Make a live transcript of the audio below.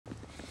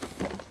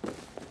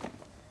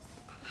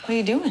What are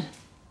you doing?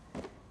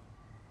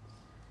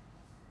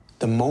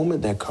 The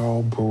moment that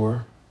Carl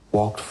Brewer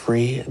walked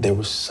free, there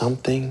was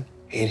something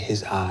in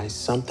his eyes,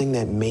 something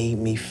that made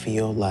me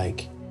feel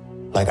like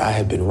I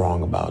had been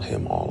wrong about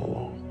him all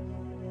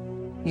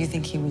along. You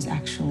think he was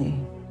actually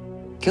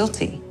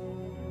guilty?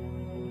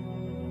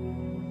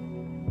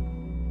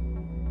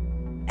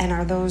 And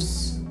are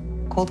those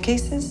cold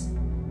cases?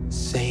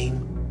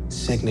 Same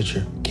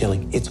signature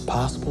killing. It's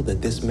possible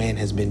that this man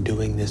has been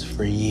doing this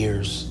for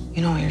years.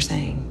 You know what you're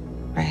saying,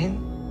 right?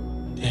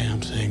 Yeah,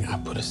 I'm saying I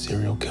put a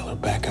serial killer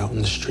back out in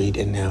the street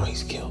and now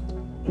he's killed.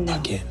 No.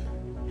 Again.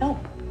 No.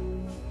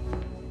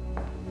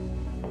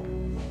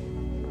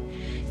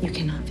 You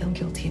cannot feel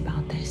guilty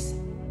about this.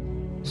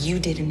 You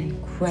did an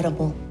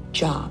incredible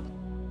job.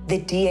 The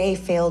DA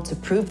failed to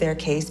prove their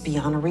case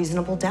beyond a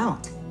reasonable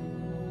doubt.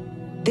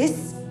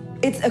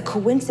 It's a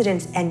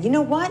coincidence, and you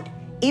know what?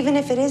 Even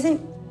if it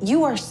isn't,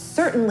 you are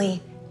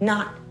certainly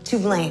not to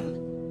blame.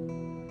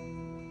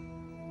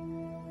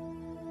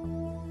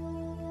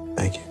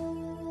 Thank you.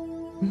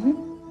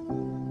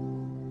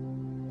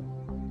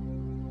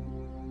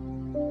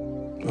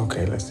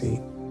 Okay, let's eat.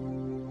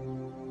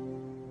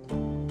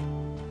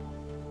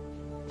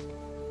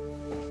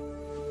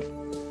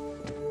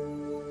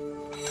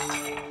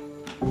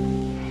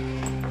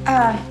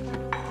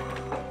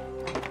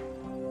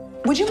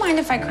 Would you mind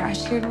if I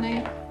crashed here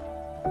tonight?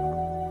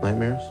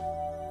 Nightmares?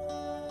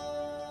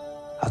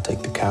 I'll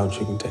take the couch,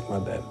 you can take my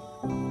bed.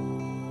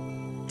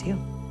 Deal.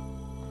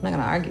 I'm not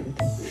gonna argue with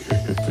you.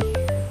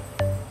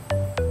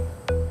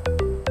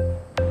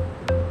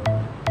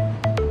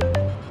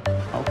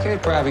 Okay,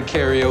 private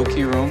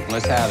karaoke room.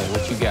 Let's have it.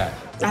 What you got?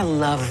 I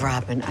love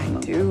Robin, I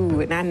do.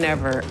 And I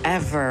never,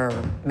 ever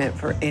meant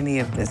for any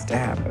of this to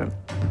happen.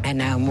 And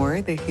now I'm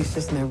worried that he's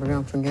just never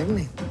gonna forgive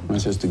me.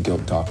 It's just the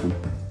guilt talking.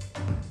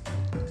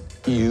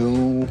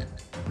 You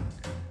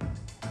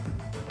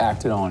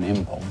acted on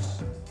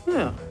impulse.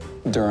 Yeah.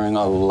 During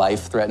a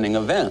life-threatening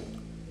event.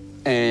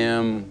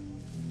 And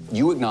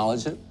you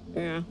acknowledge it.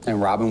 Yeah.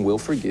 And Robin will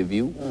forgive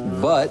you,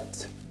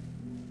 but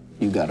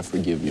you gotta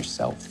forgive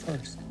yourself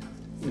first.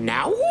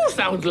 Now who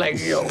sounds like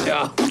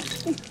Yoda?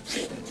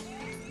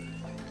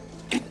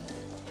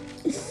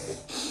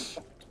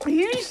 Are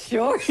you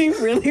sure you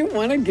really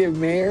want to get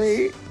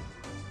married?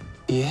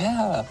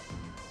 Yeah,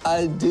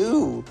 I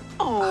do.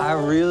 Aww. I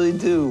really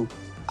do.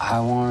 I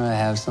want to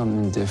have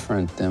something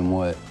different than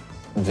what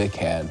Vic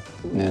had.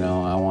 You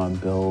know, I want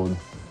to build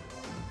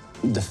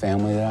the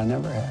family that I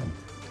never had.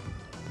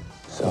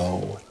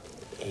 So,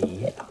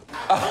 yeah.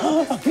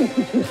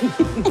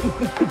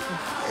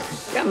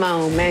 Come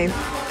on, man.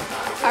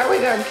 Are we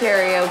going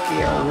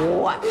karaoke or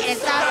what?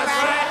 It's all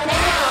right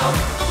now.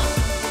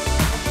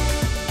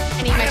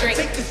 I need my drink.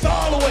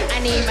 I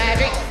need my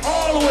drink.